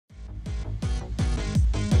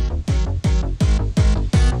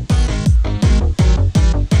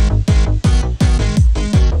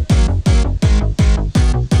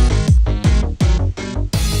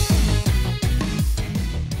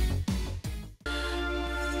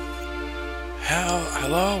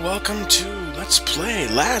Hello, welcome to Let's Play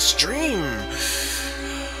Last Dream.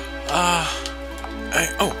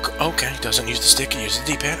 Okay, doesn't use the stick, it uses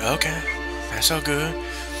the D-pad. Okay, that's all good.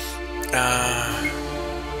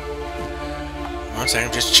 One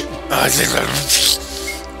second, just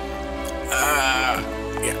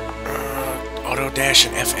auto dash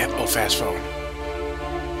and F. Oh, fast forward.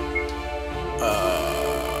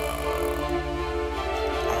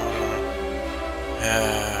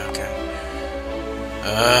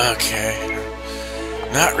 Okay.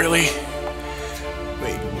 Not really.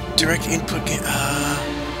 Wait, direct input game.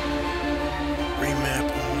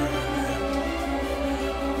 Remap.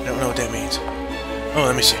 I don't know what that means. Oh,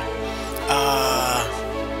 let me see.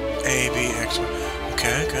 A, B, X.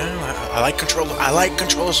 Okay, okay. I like controller. I like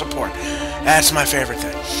controller support. That's my favorite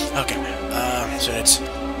thing. Okay. So it's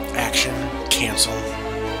action, cancel.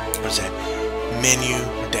 What is that? Menu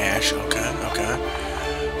dash. Okay, okay.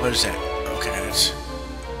 What is that? Okay, that's.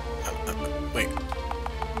 Wait.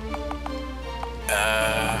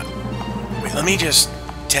 Wait, let me just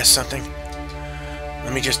test something.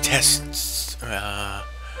 Let me just test,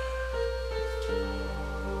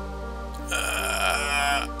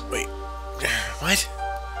 wait. What?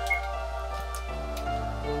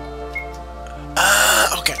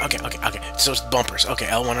 Okay. So it's bumpers. Okay,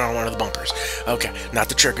 L1 and R1 are the bumpers. Okay, not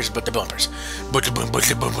the triggers, but the bumpers.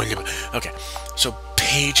 Okay, so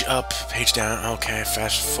page up, page down. Okay,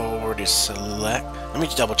 fast forward is select. Let me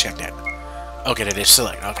just double check that. Okay, that is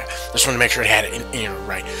select. Okay, just want to make sure it had it in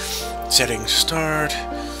right. Settings start.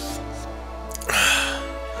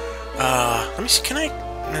 Let me see. Can I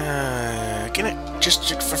just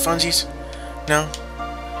for funsies? No.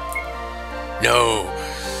 No.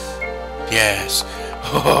 Yes.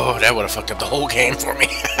 Oh, that would have fucked up the whole game for me.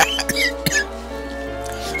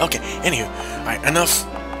 Okay. Anywho, all right.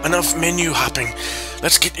 Enough menu hopping.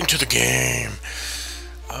 Let's get into the game.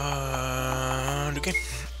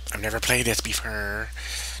 I've never played this before.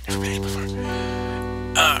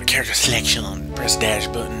 Character selection. Press dash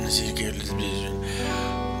buttons.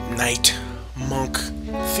 Knight, monk,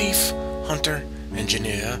 thief, hunter,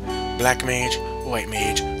 engineer, black mage, white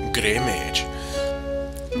mage, gray mage.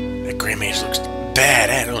 That gray mage looks bad.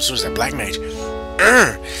 Oh, so is that black mage.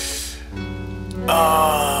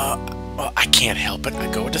 Well, I can't help it. I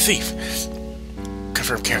go with the thief.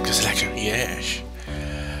 Confirm character selection. Yes.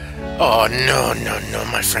 Oh, no,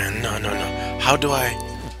 my friend. No. How do I...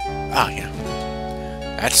 Ah, yeah.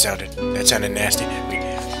 That sounded nasty. Wait.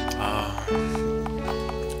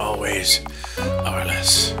 Always.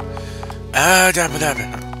 RLS.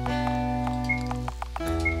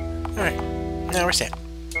 Alright. Now we're set.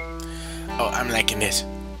 Oh, I'm liking this.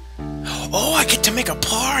 Oh, I get to make a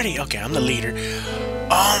party! Okay, I'm the leader.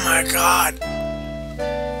 Oh my god!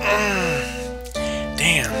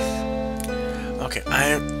 Damn. Okay,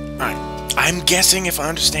 I'm guessing if I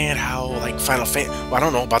understand how, like, Final Fantasy... Well, I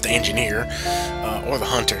don't know about the engineer, or the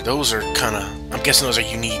hunter. Those are kind of... I'm guessing those are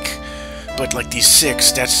unique. But, like, these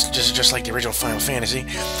 6, that's just like the original Final Fantasy.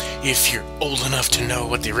 If you're old enough to know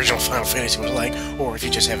what the original Final Fantasy was like, or if you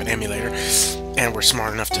just have an emulator, and were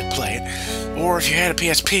smart enough to play it, or if you had a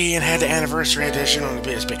PSP and had the Anniversary Edition on the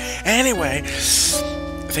PSP. Anyway,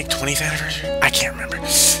 I think 20th anniversary? I can't remember.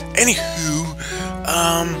 Anywho,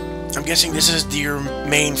 I'm guessing this is your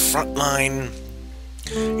main frontline,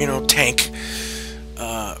 tank.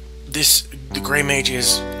 The Grey Mage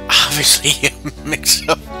is obviously a mix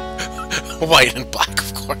of white and black,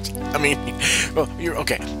 of course. I mean, well, you're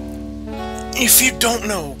okay. If you don't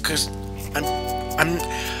know, because I'm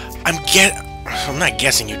not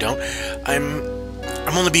guessing you don't. I'm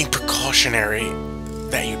only being precautionary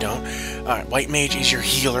that you don't. Alright, white mage is your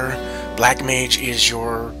healer. Black mage is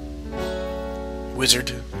your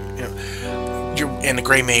wizard. And the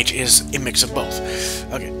gray mage is a mix of both.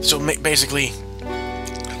 Okay, so basically,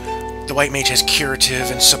 the white mage has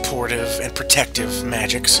curative and supportive and protective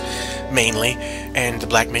magics, mainly, and the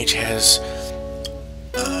black mage has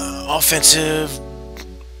offensive,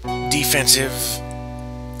 defensive,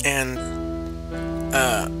 and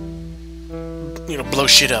blow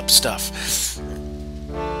shit up stuff.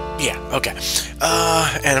 Yeah, okay.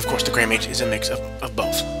 And of course the gray mage is a mix of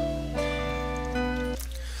both.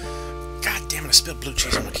 God damn it, I spilled blue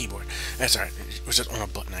cheese on my keyboard. That's alright. It was just on a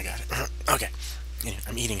button, I got it. Okay. Yeah,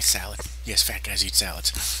 I'm eating a salad. Yes, fat guys eat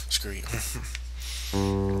salads. Screw you.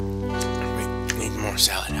 Wait, need more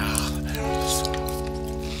salad.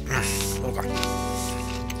 Okay.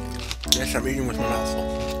 Yes, I'm eating with my mouth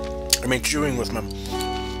full. I mean, chewing with my...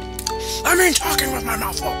 I mean, talking with my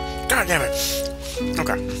mouth full. God damn it.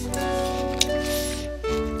 Okay.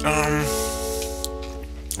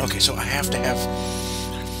 Okay, so I have to have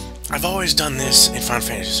I've always done this in Final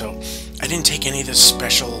Fantasy, so I didn't take any of the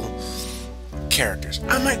special characters.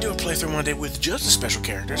 I might do a playthrough one day with just the special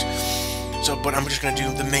characters. So, but I'm just gonna do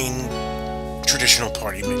the main traditional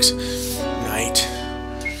party mix. Knight.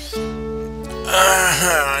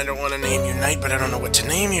 I don't want to name you Knight, but I don't know what to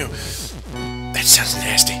name you. That sounds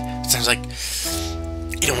nasty. It sounds like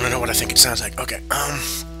you don't want to know what I think it sounds like. Okay.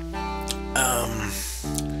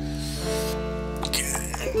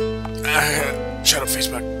 Shut up,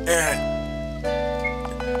 Facebook.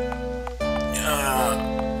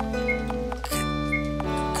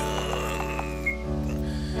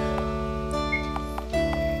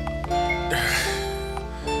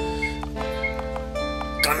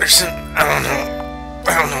 Gunderson? I don't know.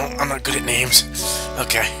 I'm not good at names.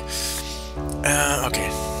 Okay. Okay.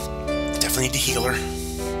 Definitely need a healer.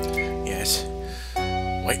 Yes.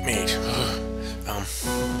 White mage.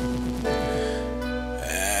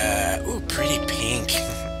 Ooh, pretty pink.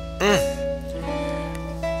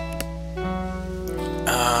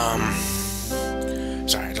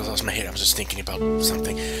 Sorry, I just lost my head. I was just thinking about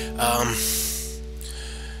something.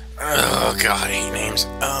 Oh god, I hate names.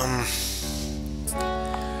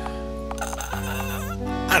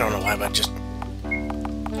 I don't know why, but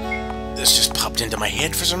this just popped into my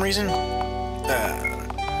head for some reason.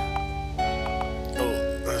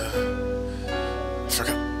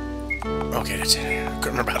 Forgot. Okay, that's it. I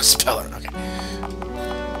couldn't remember how to spell it. Okay.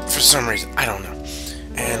 For some reason, I don't know.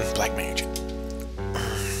 And Black Mage.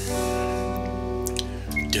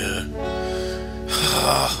 Duh.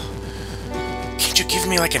 Can't you give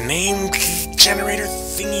me like a name generator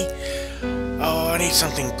thingy? Oh, I need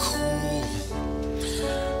something cool.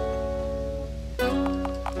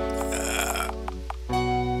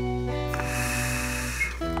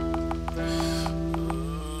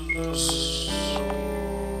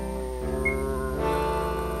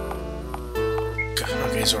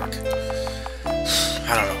 Okay, Zork. I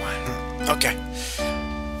don't know why. Okay.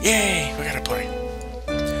 Yay! We got a party.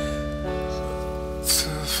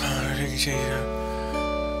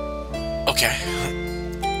 Okay.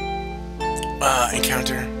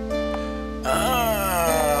 Encounter.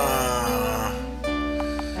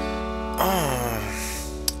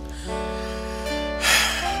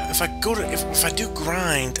 If I do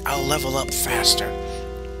grind, I'll level up faster.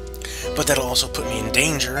 But that'll also put me in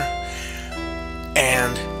danger.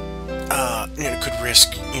 And it could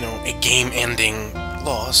risk, a game-ending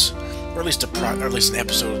loss, or at least an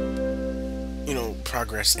episode,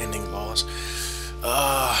 progress-ending loss.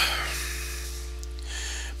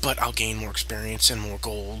 But I'll gain more experience and more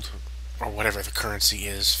gold, or whatever the currency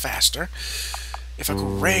is, faster. If I go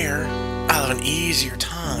rare, I'll have an easier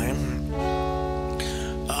time.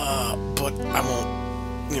 But I won't,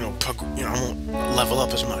 I won't level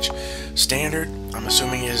up as much. Standard, I'm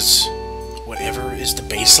assuming, is whatever is the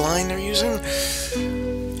baseline they're using.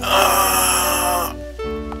 I'm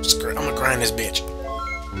gonna grind this bitch.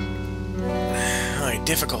 Alright,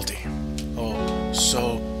 difficulty. Oh,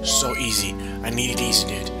 so easy. I need it easy,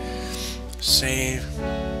 dude. Save.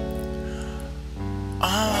 Oh,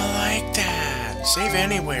 I like that. Save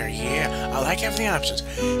anywhere, yeah. I like having the options.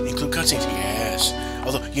 Include cutscenes, yes.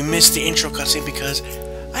 Although you missed the intro cutscene because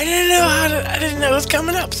I didn't know it was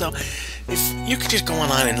coming up. So if you could just go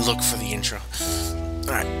online and look for the intro.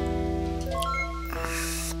 Alright.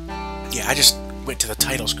 Yeah, I just went to the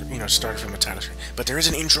title screen, started from the title screen. But there is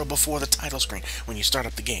an intro before the title screen when you start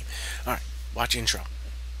up the game. Alright, watch intro.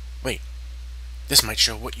 Wait, this might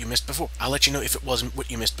show what you missed before. I'll let you know if it wasn't what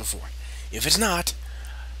you missed before. If it's not,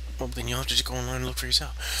 well, then you'll have to just go online and look for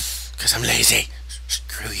yourself. Because I'm lazy.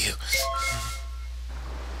 Screw you.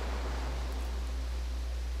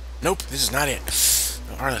 Nope, this is not it.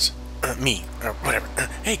 Arliss. Me. Or whatever.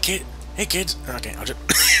 Hey, kid. Hey, kids. Okay, I'll just...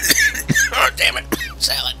 Oh, damn it.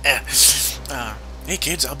 Salad. Hey,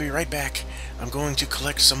 kids, I'll be right back. I'm going to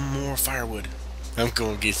collect some more firewood. I'm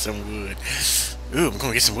going to get some wood. Ooh, I'm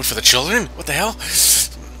going to get some wood for the children? What the hell?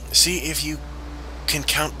 See if you can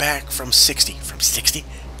count back from 60. From 60?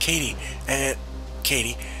 Katie,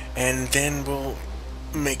 and then we'll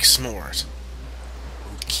make s'mores.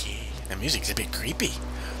 Okay. That music's a bit creepy.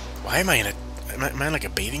 Why am I in am I in like a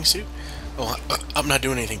bathing suit? Oh, I'm not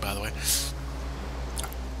doing anything, by the way.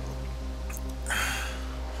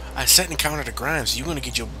 I set an encounter to grind, so you're gonna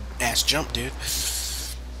get your ass jumped, dude.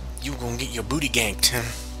 You're gonna get your booty ganked.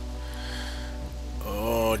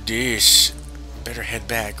 Oh, this. Better head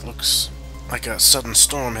back. Looks like a sudden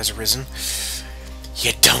storm has arisen.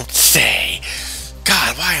 You don't say.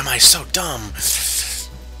 God, why am I so dumb?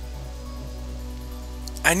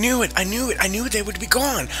 I knew it. I knew they would be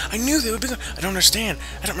gone. I knew they would be gone. I don't understand.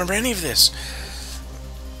 I don't remember any of this.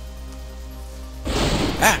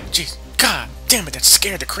 Ah, jeez. God damn it, that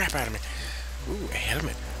scared the crap out of me. Ooh, a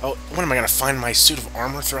helmet. Oh, what am I gonna find my suit of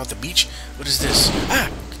armor throughout the beach? What is this? Ah!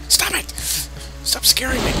 Stop it! Stop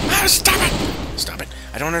scaring me! Ah, stop it! Stop it.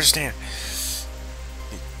 I don't understand.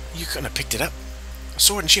 You couldn't have picked it up. A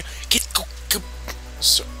sword and shield. Go.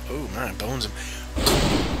 So, oh my bones.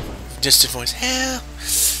 Distant voice. Hell!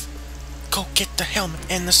 Go get the helmet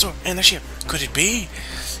and the sword and the shield. Could it be?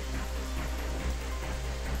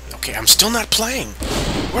 Okay, I'm still not playing.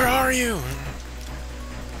 Where are you?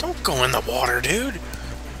 Don't go in the water, dude.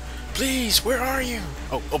 Please, where are you?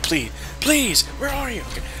 Oh, please. Please, where are you?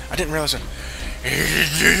 Okay, I didn't realize that.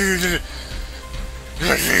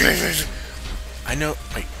 I know,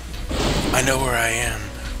 wait. I know where I am.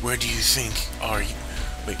 Where do you think are you?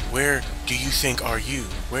 Wait, where do you think are you?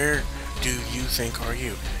 Where do you think are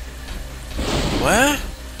you? What?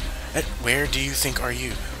 Where do you think are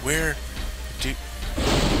you? Where do...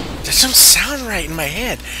 That doesn't sound right in my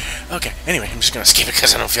head. Okay, anyway, I'm just gonna skip it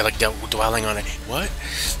because I don't feel like dwelling on it. What?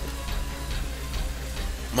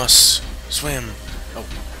 Must swim. Oh,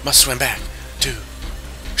 must swim back to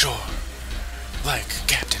shore like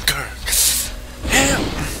Captain Kirk. Help!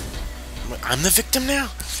 I'm the victim now?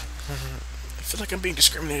 I feel like I'm being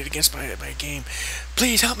discriminated against by a game.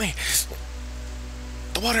 Please help me.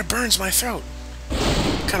 The water burns my throat.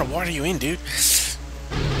 What kind of water are you in, dude?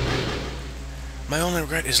 My only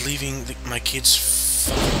regret is leaving my kids'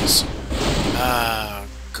 phones.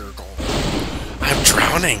 Gurgle. I'm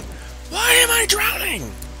drowning. Why am I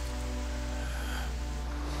drowning?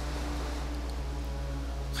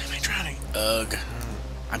 Why am I drowning? Ugh.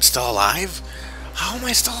 I'm still alive? How am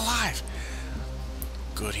I still alive?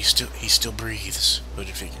 Good, he still breathes. But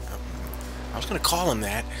if he, I was gonna call him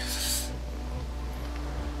that.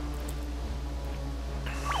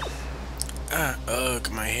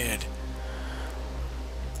 Ugh, my head.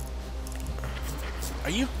 Are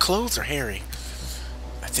you clothed or hairy?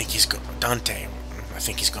 I think he's gone. Dante. I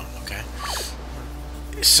think he's gone, okay?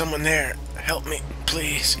 Is someone there? Help me,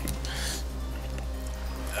 please.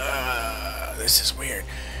 This is weird.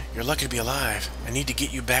 You're lucky to be alive. I need to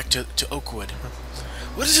get you back to Oakwood.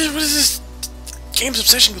 What is it? What is this game's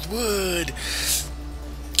obsession with wood?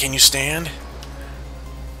 Can you stand?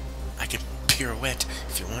 I can pirouette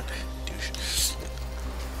if you want. Douche.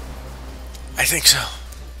 I think so.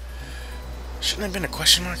 Shouldn't have been a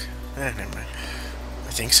question mark? Never mind.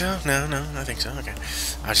 I think so? No, I think so. Okay.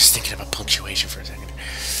 I was just thinking about punctuation for a second.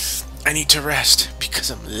 I need to rest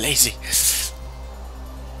because I'm lazy.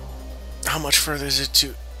 How much further is it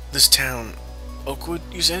to this town? Oakwood,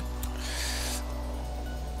 you said?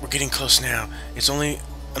 We're getting close now. It's only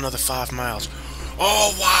another 5 miles.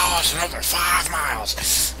 Oh, wow, it's another 5 miles.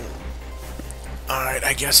 Alright,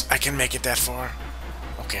 I guess I can make it that far.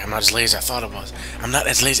 Okay, I'm not as lazy as I thought it was. I'm not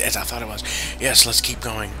as lazy as I thought it was. Yes, let's keep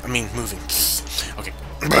going. I mean, moving. Okay.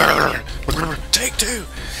 Take 2.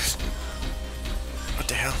 What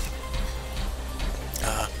the hell?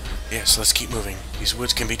 Yes, let's keep moving. These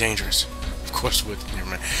woods can be dangerous. Of course, woods.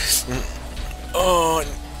 Never mind. Oh.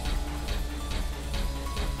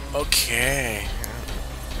 Okay.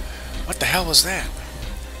 What the hell was that?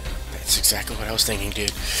 That's exactly what I was thinking,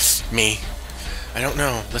 dude. Me. I don't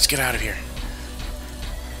know. Let's get out of here.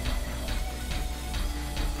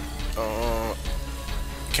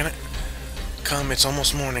 Can I... Come, it's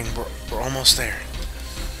almost morning. We're almost there.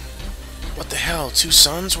 What the hell? 2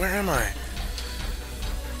 suns? Where am I?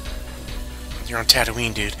 You're on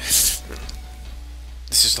Tatooine, dude.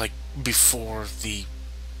 This is like before the...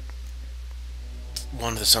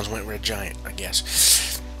 one of the suns went red giant, I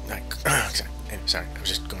guess. Sorry, I was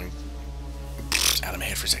just going out of my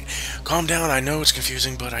head for a second. Calm down, I know it's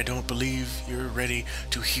confusing, but I don't believe you're ready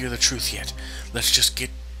to hear the truth yet. Let's just get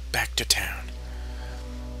back to town.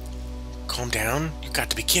 Calm down? You got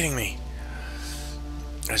to be kidding me.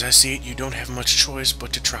 As I see it, you don't have much choice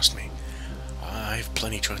but to trust me. I have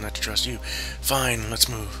plenty of choice not to trust you. Fine, let's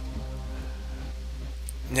move.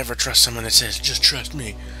 Never trust someone that says, just trust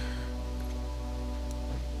me.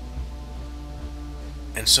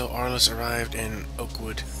 And so Arliss arrived in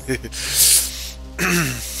Oakwood.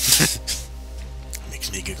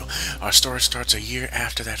 Makes me giggle. Our story starts a year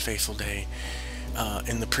after that fateful day.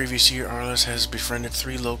 In the previous year, Arliss has befriended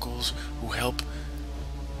 3 locals who help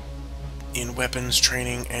in weapons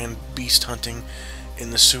training and beast hunting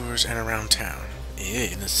in the sewers and around town. Ew,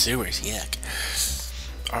 in the sewers, yuck.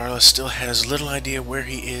 Arliss still has little idea where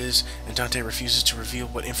he is, and Dante refuses to reveal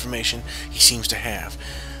what information he seems to have.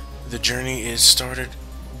 The journey is started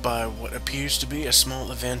by what appears to be a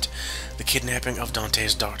small event, the kidnapping of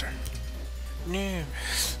Dante's daughter. No.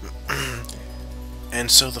 And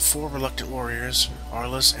so the four reluctant warriors,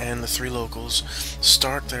 Arliss and the three locals,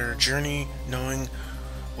 start their journey knowing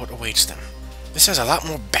what awaits them. This has a lot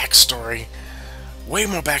more backstory, way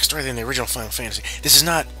more backstory than the original Final Fantasy. This is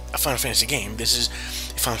not a Final Fantasy game. This is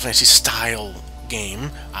a Final Fantasy style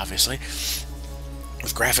game, obviously,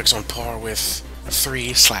 with graphics on par with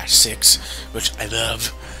 3/6, which I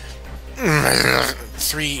love.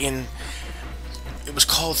 3 in... It was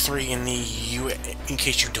called 3 in the in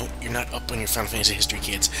case you're not up on your Final Fantasy history,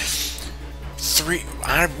 kids. 3.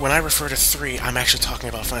 When I refer to 3, I'm actually talking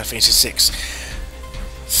about Final Fantasy 6.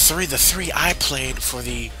 The 3 I played for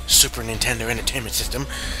the Super Nintendo Entertainment System,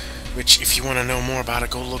 which, if you want to know more about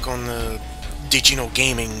it, go look on the Did You Know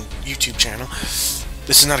Gaming YouTube channel.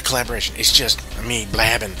 This is not a collaboration. It's just me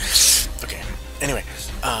blabbing. Okay. Anyway,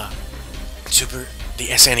 the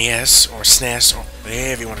SNES or SNES or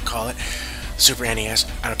whatever you want to call it. Super NES,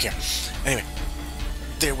 I don't care. Anyway,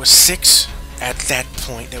 there was 6 at that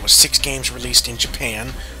point. There was 6 games released in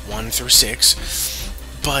Japan, 1 through 6,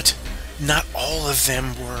 but not all of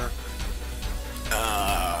them were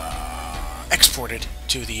exported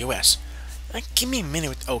to the US. Give me a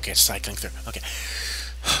minute. Okay, cycling through. Okay.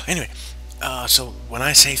 Anyway, so when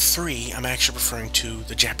I say 3, I'm actually referring to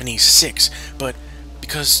the Japanese 6, but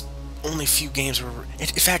because only few games were... In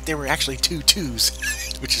fact, there were actually 2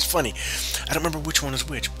 2s, which is funny. I don't remember which one is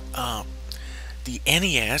which. The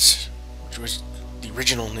NES, which was the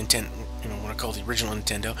original Nintendo, what I call the original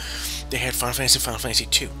Nintendo, they had Final Fantasy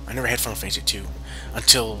 2. I never had Final Fantasy 2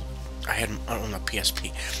 until I had on the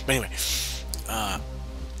PSP. But anyway,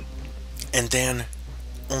 and then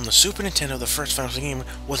on the Super Nintendo, the first Final Fantasy game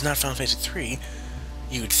was not Final Fantasy 3.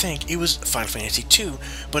 You would think it was Final Fantasy 2,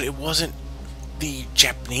 but it wasn't the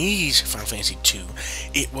Japanese Final Fantasy 2.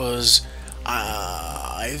 It was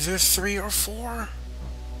either 3 or 4.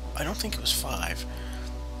 I don't think it was 5.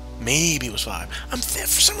 Maybe it was 5. For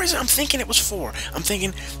some reason, I'm thinking it was 4. I'm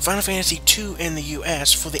thinking Final Fantasy 2 in the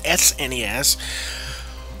US for the SNES.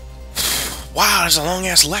 Wow, that's a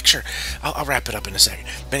long-ass lecture. I'll wrap it up in a second.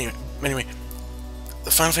 But anyway, the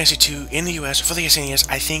Final Fantasy 2 in the US for the SNES,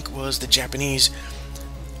 I think, was the Japanese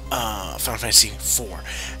Final Fantasy 4.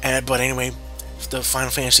 But anyway, the Final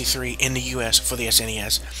Fantasy 3 in the US for the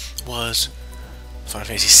SNES was Final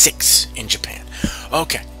Fantasy 6 in Japan.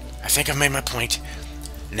 Okay, I think I've made my point.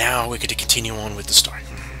 Now we get to continue on with the story.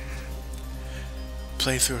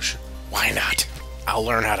 Playthrough? Why not? I'll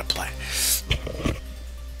learn how to play.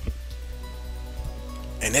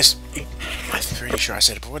 And this, I'm pretty sure I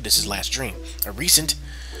said it before, this is Last Dream. A recent...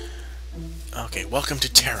 Okay, welcome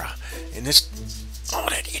to Terra. In this... Oh,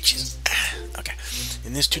 that itches. Okay.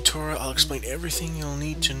 In this tutorial, I'll explain everything you'll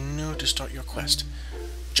need to know to start your quest.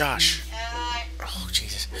 Josh. Oh,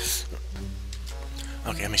 Jesus.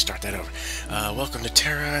 Okay, let me start that over. Welcome to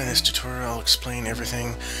Terra. In this tutorial, I'll explain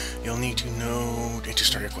everything you'll need to know to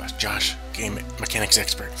start your quest. Josh, game mechanics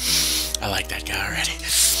expert. I like that guy already.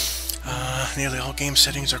 Nearly all game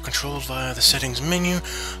settings are controlled via the settings menu.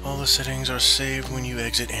 All the settings are saved when you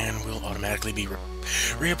exit and will automatically be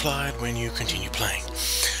reapplied when you continue playing.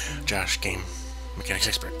 Josh, game mechanics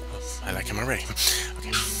expert. I like him already.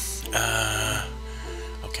 Okay.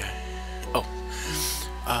 Okay. Oh.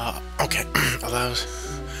 Okay. Allows...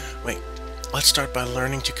 Wait. Let's start by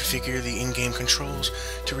learning to configure the in-game controls.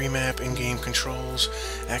 To remap in-game controls,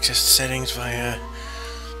 access the settings via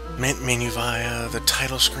menu via the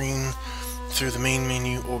title screen, through the main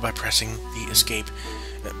menu, or by pressing the escape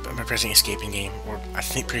in game, or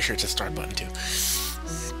pretty sure it's a start button too.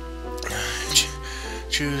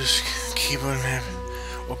 Choose keyboard map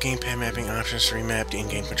or gamepad mapping options to remap the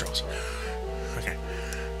in-game controls. Okay.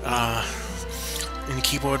 In the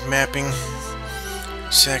keyboard mapping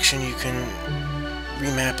section, you can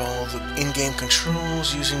remap all the in-game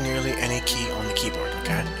controls using nearly any key on the keyboard.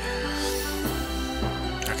 Okay.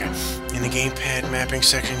 In the gamepad mapping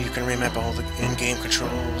section, you can remap all the in-game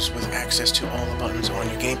controls with access to all the buttons on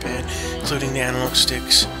your gamepad, including the analog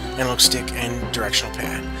stick, and directional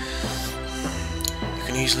pad. You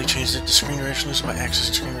can easily change the screen resolution by accessing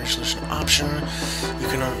the screen resolution option. You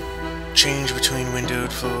can change between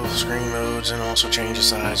windowed full screen modes and also change the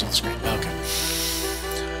size of the screen. Okay.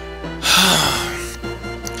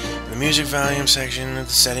 In the music volume section of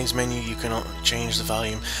the settings menu, you can change the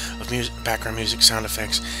volume of background music, sound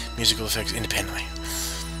effects, musical effects independently.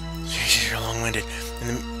 You're long-winded. In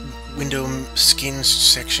the window skins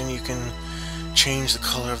section, you can change the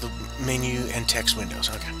color of the menu and text windows.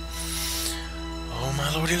 Okay. Oh my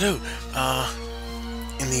lordy loo.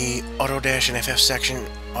 In the auto dash and FF section,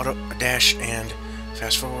 auto dash and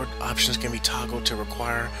fast forward options can be toggled to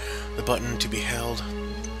require the button to be held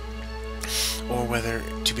or whether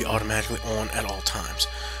to be automatically on at all times.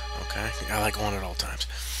 Okay, I like on at all times.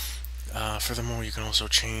 Furthermore, you can also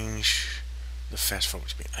change the fast forward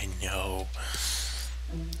speed. I know.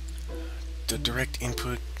 The direct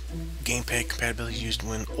input gamepad compatibility used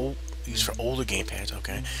for older gamepads,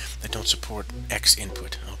 okay, that don't support X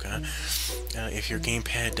input, okay. If your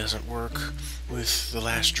gamepad doesn't work with The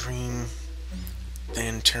Last Dream,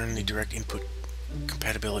 then turn the direct input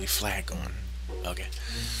compatibility flag on. Okay,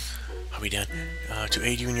 are we done? To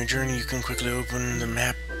aid you in your journey, you can quickly open the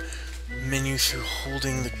map menu through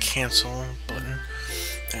holding the cancel button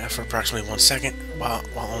for approximately 1 second while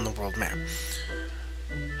on the world map.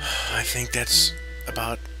 I think that's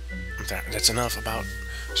enough about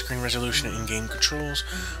screen resolution and in-game controls.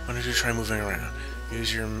 Why don't you try moving around?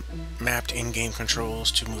 Use your mapped in-game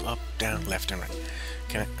controls to move up, down, left, and right.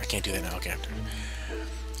 I can't do that now. Okay.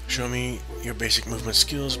 Show me your basic movement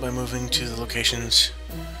skills by moving to the location of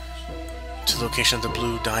the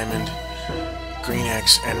blue diamond, green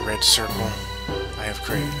X, and red circle I have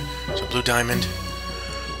created. So blue diamond,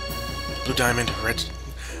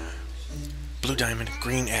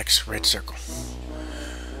 green X, red circle.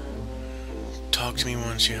 Talk to me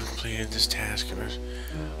once you have completed this task.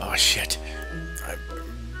 Oh shit. I'm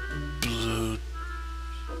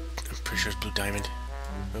pretty sure it's blue diamond.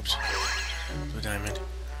 Oops. Blue diamond.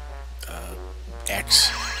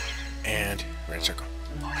 X and red circle.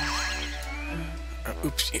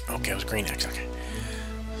 Oops. Okay, it was green X. Okay.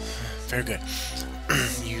 Very good.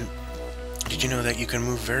 Did you know that you can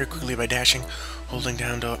move very quickly by dashing, holding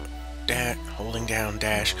down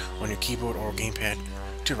dash on your keyboard or gamepad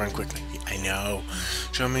to run quickly? I know.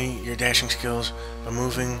 Show me your dashing skills by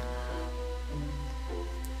moving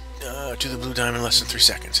to the blue diamond in less than 3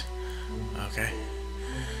 seconds. Okay.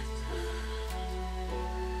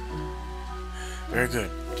 Very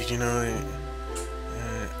good. Did you know that?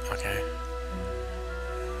 Okay.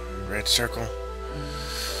 Red circle.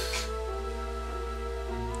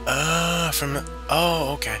 From the...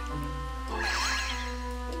 Oh, okay.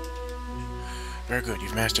 Very good.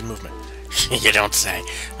 You've mastered movement. You don't say.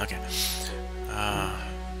 Okay.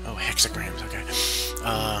 Oh, hexagrams. Okay.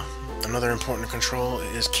 Another important control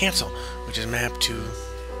is cancel, which is mapped to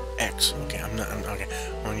X. Okay. Okay.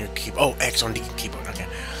 On your keyboard. Oh, X on the keyboard. Okay.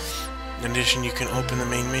 In addition, you can open the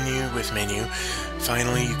main menu with menu.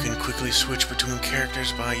 Finally, you can quickly switch between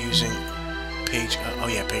characters by using page. Oh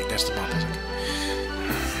yeah, page. That's the bumper.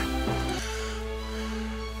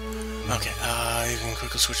 Okay. You can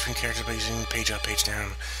quickly switch between characters by using page up, page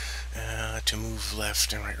down to move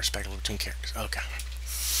left and right respectively between characters. Okay.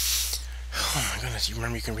 Oh my goodness! You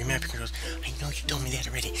remember you can remap your controls. I know you told me that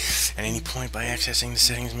already. At any point by accessing the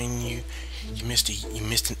settings menu, you missed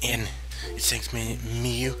an N. It thanks me.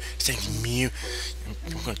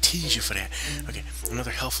 I'm going to tease you for that. Okay.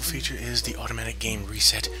 Another helpful feature is the automatic game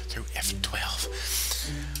reset through F12.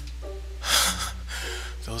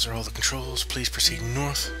 Those are all the controls. Please proceed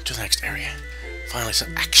north to the next area. Finally,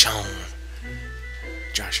 some action.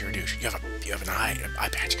 Josh, you're a douche. You have an eye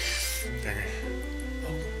patch.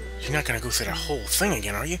 Oh, you're not going to go through that whole thing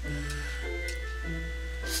again, are you?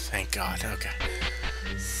 Thank God. Okay.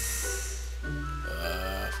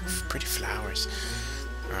 Pretty flowers.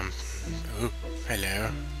 Ooh, hello.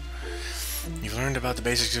 You've learned about the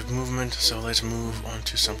basics of movement, so let's move on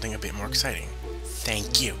to something a bit more exciting.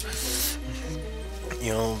 Thank you.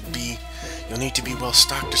 You'll need to be well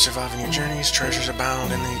stocked to survive in your journeys. Treasures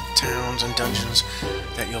abound in the towns and dungeons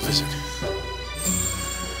that you'll visit.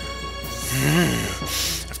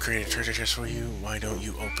 I've created a treasure chest for you. Why don't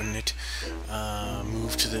you open it?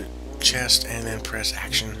 Move to the chest and then press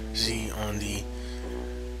Action Z on the...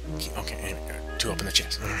 Okay, to open the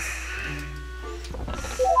chest.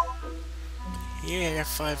 Yeah, I got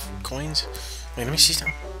 5 coins. Wait, let me see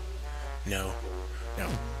some. No.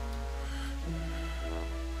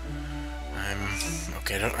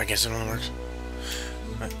 Okay, I guess it only works.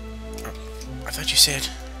 I thought you said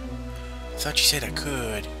I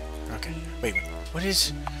could. Okay. Wait, what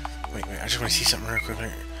is... Wait, I just want to see something real quick.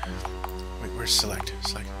 Wait, where's select?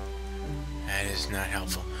 Select. That is not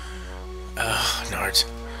helpful. Nards.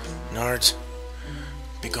 Nards.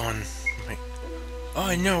 Be gone. Wait. Oh,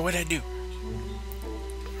 I know. What'd I do?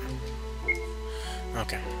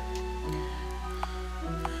 Okay.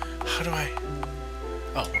 How do I...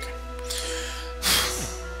 Oh, okay.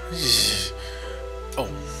 Oh,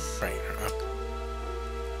 right.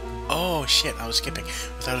 Oh, shit. I was skipping.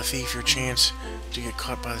 Without a thief, your chance to get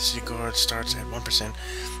caught by the city guard starts at 1%,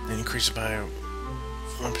 then increases by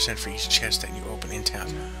 1% for each chest that you open in town.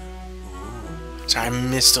 So I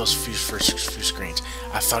missed those first few screens.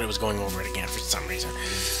 I thought it was going over it again for some reason.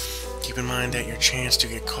 Keep in mind that your chance to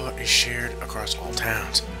get caught is shared across all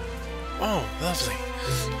towns. Oh, lovely.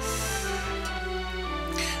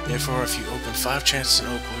 Therefore, if you open 5 chests in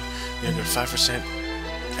Oakwood, you'll get 5%,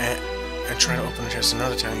 and try to open a chest in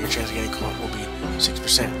another town, your chance of getting caught will be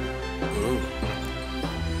 6%. Ooh.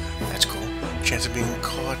 That's cool. Chance to be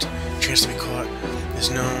caught is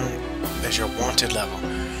known as your wanted level.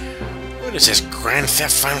 What is this, Grand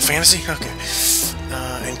Theft Final Fantasy? Okay.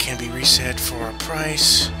 And can be reset for a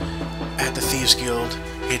price at the Thieves Guild,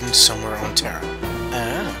 hidden somewhere on Terra.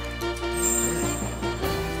 Ah.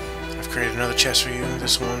 I've created another chest for you.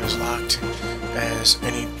 This one is locked, as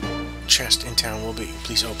any chest in town will be.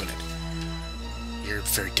 Please open it. You're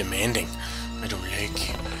very demanding. I don't like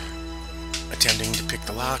you. Attempting to pick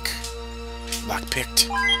the lock. Lock picked.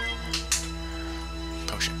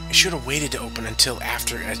 Potion. It should have waited to open until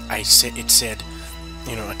after it said,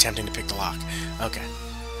 you know, attempting to pick the lock. Okay.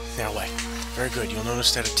 Now away. Very good. You'll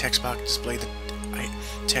notice that a text box displays the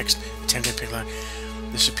text attempting to pick the lock.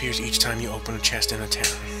 This appears each time you open a chest in a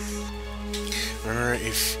town. Remember,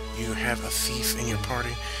 if you have a thief in your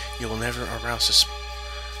party, you will never arouse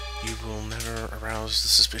the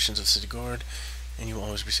suspicions of the city guard, and you will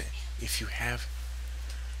always be safe. If you have...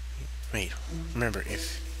 Wait, remember,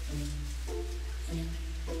 if...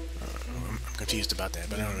 I'm confused about that,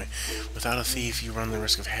 but anyway. Without a thief, you run the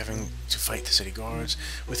risk of having to fight the city guards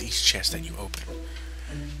with each chest that you open.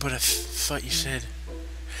 But I thought you said...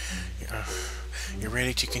 you're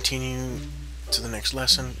ready to continue to the next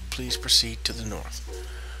lesson. Please proceed to the north.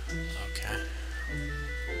 Okay.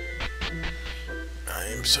 I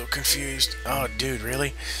am so confused. Oh, dude,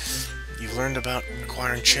 really? You've learned about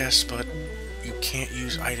acquiring chests, but you can't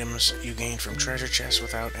use items you gain from treasure chests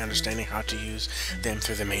without understanding how to use them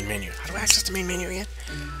through the main menu. How do I access the main menu again?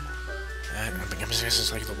 I'm guessing this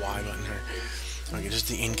is like the Y button here. Okay, this is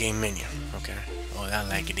the in-game menu. Okay. Oh, I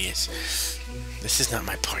like it is. This is not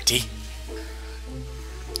my party.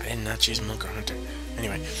 I did not choose Monk or Hunter.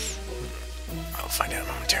 Anyway, I'll find out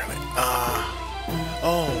momentarily.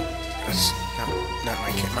 Oh, that's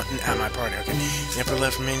not my party. Okay. The upper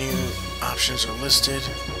left menu options are listed.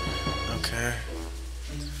 Okay.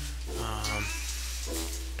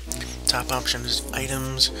 Top option is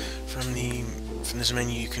items. From this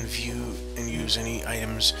menu, you can view and use any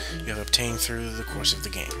items you have obtained through the course of the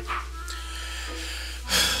game.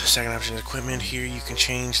 Second option is equipment. Here you can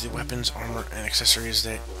change the weapons, armor, and accessories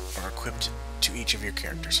that are equipped to each of your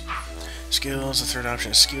characters. Skills. The third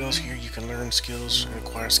option is skills. Here you can learn skills and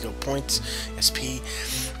acquire skill points, SP,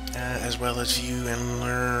 as well as view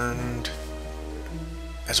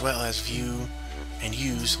and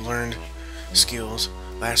use learned skills.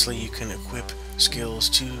 Lastly, you can equip skills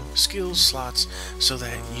to skills slots so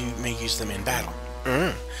that you may use them in battle.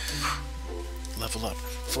 Level up.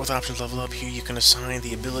 Fourth option is level up. Here you can assign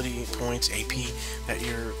the ability points, AP, that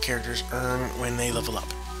your characters earn when they level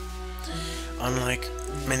up. Unlike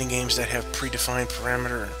many games that have predefined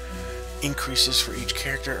parameter increases for each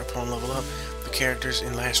character upon level up, the characters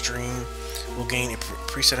in Last Dream will gain a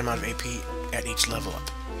preset amount of AP at each level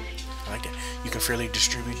up. I like that. You can fairly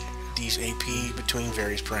distribute these AP between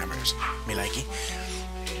various parameters. Me likey.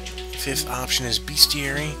 Fifth option is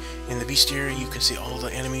Bestiary. In the Bestiary, you can see all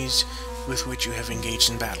the enemies with which you have engaged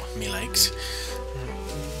in battle. Me likes.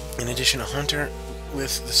 In addition, a Hunter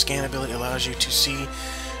with the scan ability allows you to see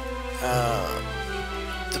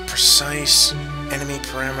the precise enemy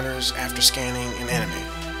parameters after scanning an enemy.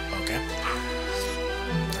 Okay.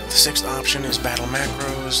 The sixth option is Battle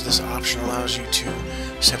Macros. This option allows you to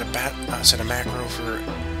set a macro for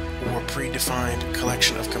or predefined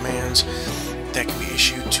collection of commands that can be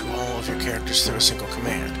issued to all of your characters through a single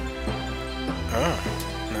command.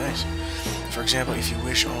 Oh, nice. For example, if you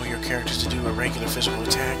wish all your characters to do a regular physical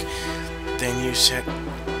attack, then you set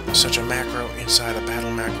such a macro inside a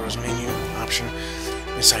Battle Macros menu option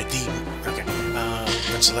inside the... Okay.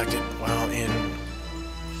 Then select it while in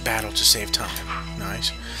battle to save time.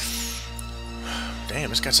 Nice.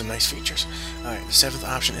 Damn, it's got some nice features. Alright, the seventh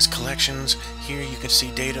option is collections. Here you can see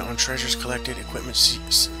data on treasures collected, equipment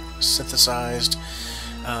synthesized,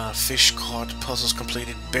 fish caught, puzzles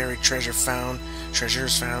completed, buried treasures found,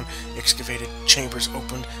 excavated, chambers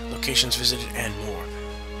opened, locations visited, and more.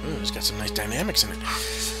 Ooh, it's got some nice dynamics in it.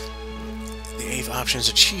 The eighth option is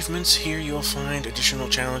achievements. Here you'll find additional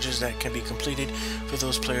challenges that can be completed for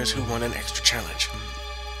those players who want an extra challenge.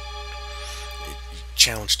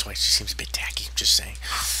 Challenge twice seems a bit tacky, just saying.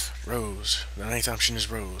 Rows. The ninth option is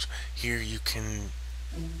rows. Here you can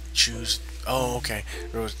choose... Oh, okay.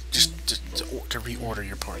 Rows, just to reorder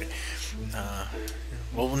your party.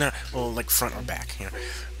 Well, like front or back, you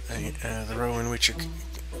know. The row in which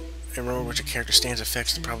and row in which a character stands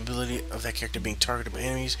affects the probability of that character being targeted by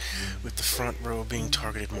enemies, with the front row being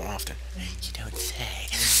targeted more often. You don't say.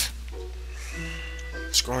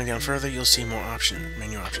 Scrolling down further, you'll see more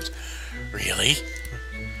menu options. Really?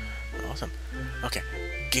 Awesome. Okay.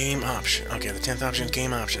 Game option. Okay, the 10th option is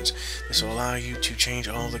game options. This will allow you to change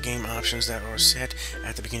all the game options that are set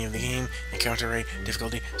at the beginning of the game: encounter rate,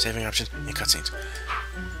 difficulty, saving options, and cutscenes.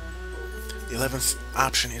 The 11th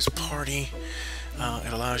option is party.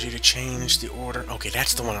 It allows you to change the order. Okay,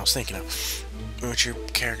 that's the one I was thinking of. In which your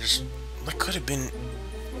characters, what could have been,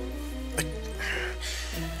 like,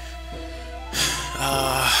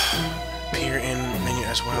 appear in menu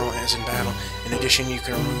as well as in battle. In addition, you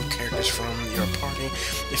can remove characters from your party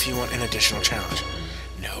if you want an additional challenge.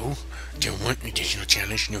 No, don't want an additional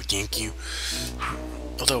challenge. No, thank you.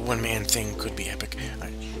 Although one-man thing could be epic.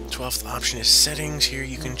 12th option is settings. Here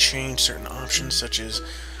you can change certain options such as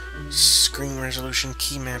screen resolution,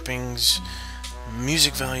 key mappings,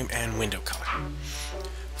 music volume, and window color.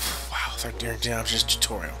 Wow, 13th option is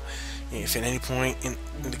tutorial. If at any point in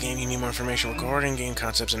the game you need more information regarding game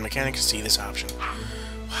concepts and mechanics, see this option. Wow.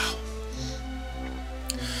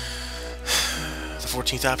 The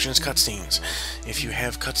 14th option is cutscenes. If you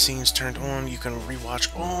have cutscenes turned on, you can rewatch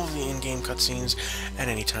all the in-game cutscenes at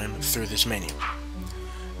any time through this menu.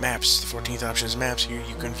 Maps. The 14th option is maps. Here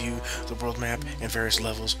you can view the world map and various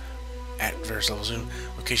levels at various levels.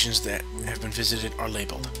 Locations that have been visited are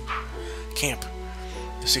labeled. Camp.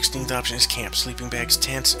 The 16th option is camp. Sleeping bags,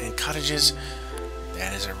 tents, and cottages.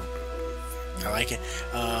 That is I like it.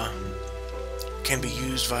 Can be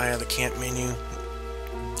used via the camp menu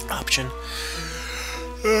option.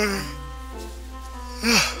 A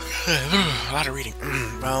lot of reading.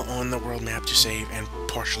 Well, on the world map to save and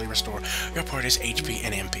partially restore your party's HP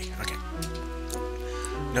and MP. Okay.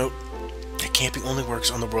 Note that camping only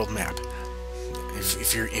works on the world map.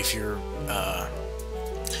 If you're if you're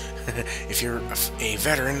a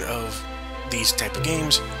veteran of these type of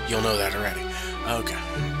games, you'll know that already. Okay.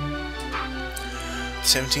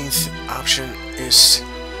 17th option is,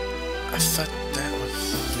 I thought that was,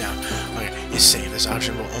 no, okay, is save. This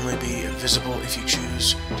option will only be visible if you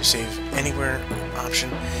choose to save anywhere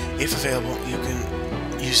option. If available, you can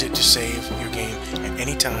use it to save your game at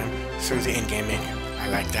any time through the in-game menu. I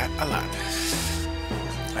like that a lot.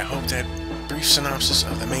 I hope that brief synopsis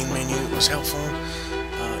of the main menu was helpful.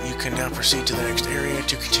 You can now proceed to the next area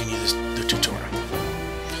to continue the tutorial.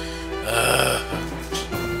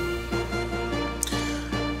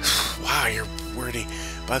 Wow, you're wordy.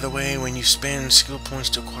 By the way, when you spend skill points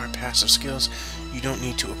to acquire passive skills, you don't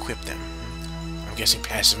need to equip them. I'm guessing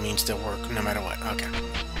passive means they'll work no matter what. Okay.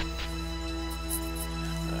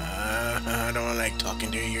 I don't like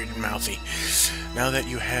talking to you, you're mouthy. Now that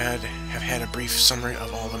you have had a brief summary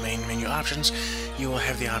of all the main menu options, you will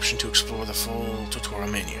have the option to explore the full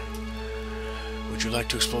tutorial menu. Would you like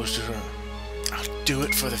to explore the tutorial? I'll do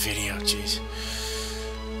it for the video, jeez.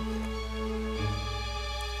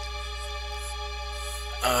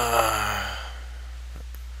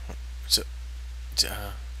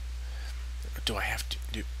 Do I have to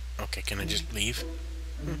do? Okay, can I just leave?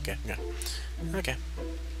 Okay, yeah. Okay,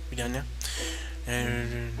 we done now?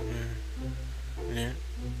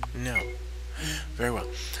 No. Very well.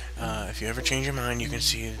 If you ever change your mind, you can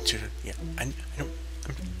see it. Yeah,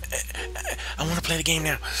 I want to play the game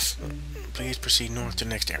now. Please proceed north to the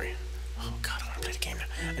next area. Oh God, I want to play the game now.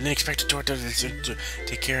 I didn't expect to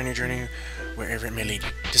take care on your journey wherever it may lead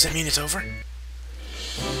you. Does that mean it's over?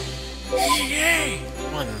 Yay!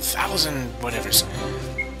 1,000 whatevers.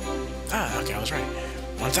 Ah, okay, I was right.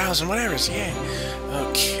 1,000 whatevers, yay!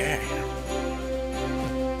 Okay.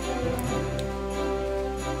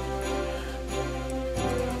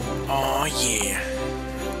 Oh yeah.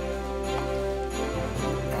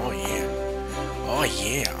 Oh yeah. Oh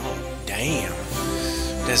yeah. Oh damn.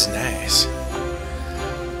 That's nice.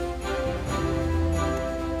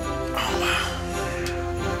 Oh wow.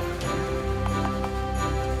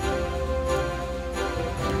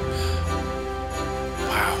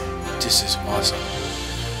 Wow. This is awesome.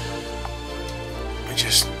 I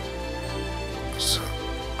just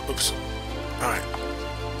oops. Alright.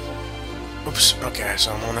 Oops, okay,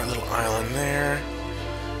 so I'm on that little island there.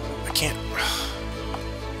 I can't... I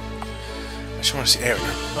just want to see... There we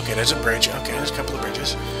go. Okay, there's a bridge. Okay, there's a couple of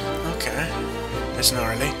bridges. Okay. That's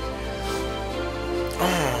gnarly.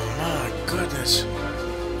 Oh, my goodness.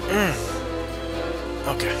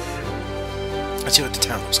 Okay. Let's see what the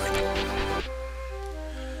town looks like.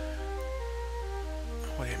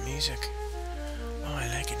 Oh, that music. Oh, I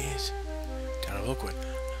like it is. Town of Oakwood.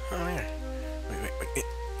 Oh, yeah. Wait.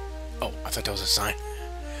 Oh, I thought that was a sign.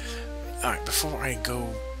 Alright, before I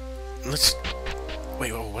go let's...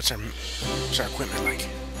 Wait, what's our equipment like?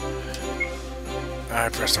 I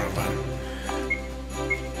pressed the wrong button.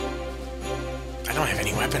 I don't have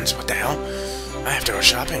any weapons. What the hell? I have to go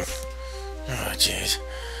shopping. Oh, jeez.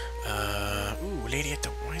 Ooh, lady at the...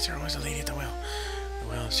 Why is there always a lady at the well? The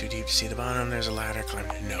well is too deep to see the bottom. There's a ladder. Climb.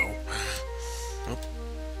 No. Nope.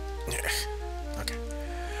 Okay.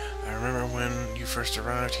 I remember when you first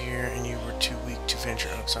arrived here and you were too weak to venture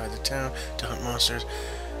outside the town to hunt monsters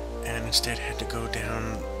and instead had to go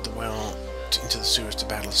down the well into the sewers to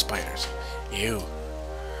battle the spiders. Ew.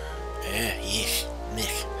 Yeesh.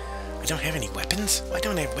 Mech. I don't have any weapons? Why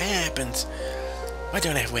don't I have weapons? Why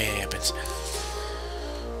don't I have weapons?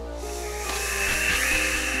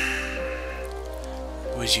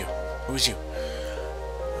 Who is you? Who is you?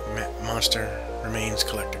 Monster Remains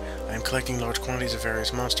Collector. I am collecting large quantities of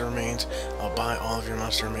various monster remains. I'll buy all of your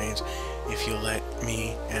monster remains if you'll let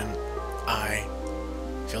me, and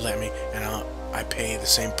I pay the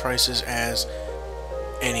same prices as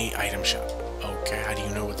any item shop. Okay, how do you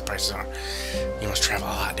know what the prices are? You must travel a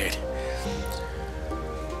lot, dude.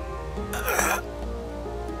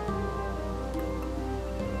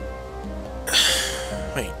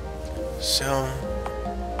 Wait, sell.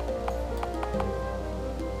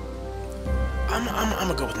 I'm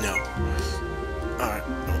gonna go with no. Alright.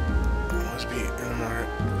 Must be in the market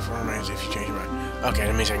for remains if you change your mind. Okay,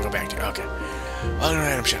 that means I can go back to it. Okay. I'll go to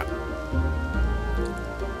an item shop.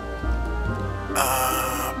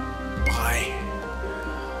 Buy.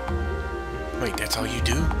 Wait, that's all you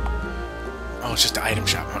do? Oh, it's just the item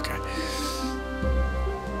shop. Okay.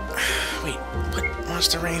 Wait, what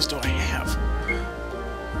monster remains do I have?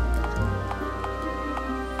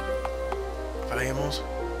 Valuables?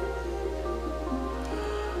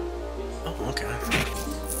 Oh, okay.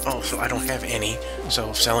 Oh, so I don't have any,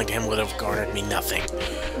 so selling to him would have garnered me nothing.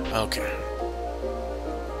 Okay.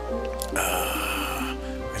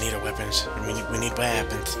 I need a weapons. We need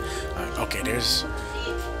weapons. Okay, there's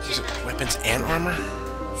weapons and armor?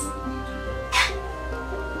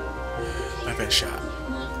 Weapons shop.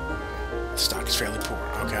 Stock is fairly poor.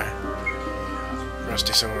 Okay.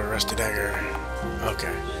 Rusty sword, rusty dagger.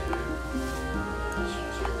 Okay.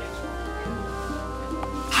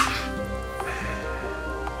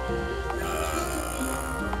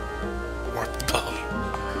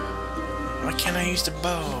 Why can't I use the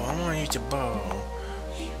bow? I want to use the bow.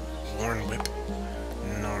 Worn whip.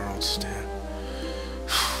 Gnarled staff.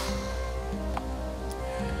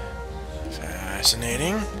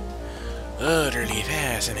 Fascinating. Utterly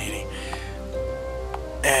fascinating.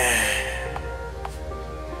 I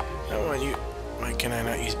want you. Why can I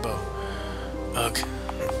not use bow? Ugh.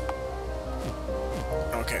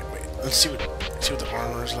 Okay, wait. Let's see what the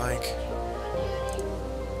armor is like.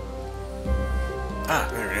 Ah,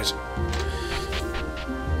 there it is.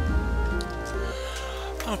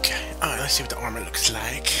 Okay, alright, let's see what the armor looks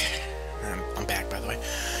like. I'm back, by the way.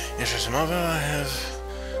 Interesting mobile, I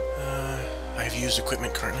have used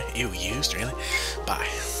equipment currently. Ew, used? Really? Bye.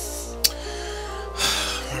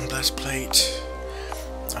 One blessed plate.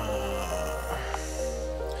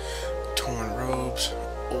 Torn robes.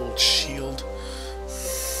 Old shield.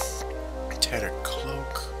 Tattered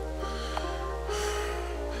cloak.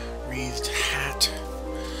 Wreathed hat.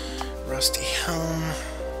 Rusty helm.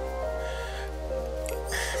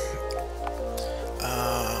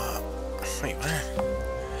 Wait, what?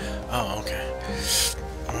 Oh, okay.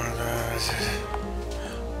 One of those.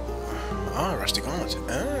 Oh, rusty gauntlets.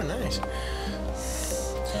 Oh, nice.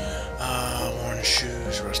 Worn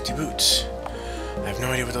shoes, rusty boots. I have no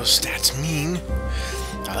idea what those stats mean.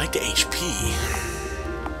 I like the HP.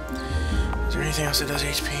 Is there anything else that does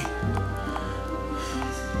HP?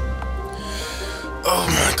 Oh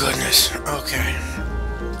my goodness. Okay.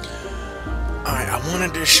 Alright, I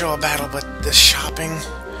wanted to show a battle, but the shopping...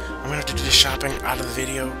 I'm gonna have to do the shopping out of the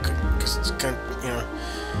video, because it's gonna, you know...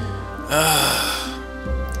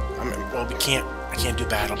 I mean, well, I can't do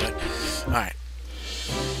battle, but... Alright.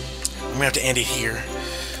 I'm gonna have to end it here,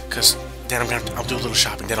 because then I'll do a little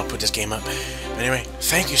shopping, then I'll put this game up. But anyway,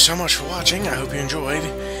 thank you so much for watching. I hope you enjoyed.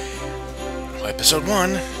 Well, episode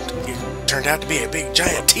 1. It turned out to be a big,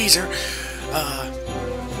 giant teaser.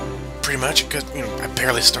 Pretty much, because, you know, I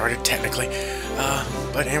barely started, technically.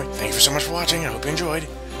 But anyway, thank you so much for watching. I hope you enjoyed.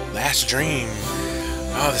 Last Dream.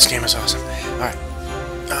 Oh, this game is awesome. Alright.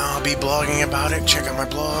 I'll be blogging about it. Check out my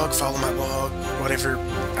blog. Follow my blog. Whatever.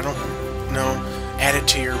 I don't know. Add it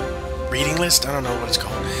to your reading list. I don't know what it's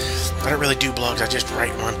called. I don't really do blogs. I just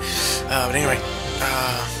write one. But anyway,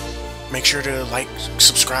 make sure to like,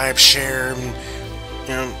 subscribe, share, and,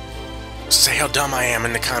 you know, say how dumb I am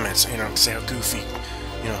in the comments. You know, say how goofy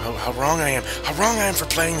You know, how wrong I am. How wrong I am for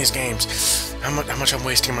playing these games. How much I'm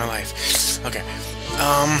wasting my life. Okay.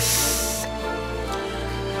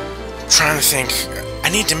 Trying to think. I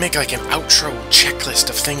need to make like an outro checklist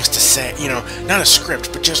of things to say. You know, not a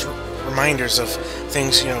script, but just reminders of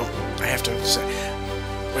things, you know, I have to say.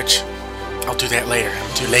 Which, I'll do that later.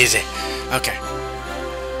 I'm too lazy. Okay.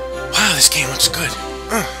 Wow, this game looks good.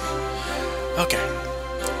 Okay.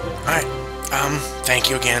 Alright. Thank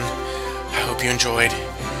you again. I hope you enjoyed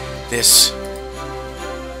this.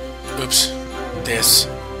 Oops. This.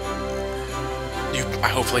 I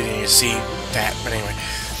hopefully didn't see that, but anyway.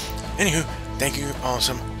 Anywho, thank you,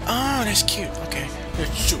 awesome. Oh, that's cute. Okay.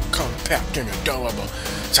 It's so compact and adorable.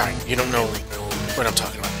 Sorry, you don't know what I'm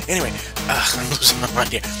talking about. Anyway, I'm losing my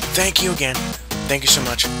idea. Thank you again. Thank you so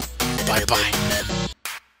much. Bye-bye.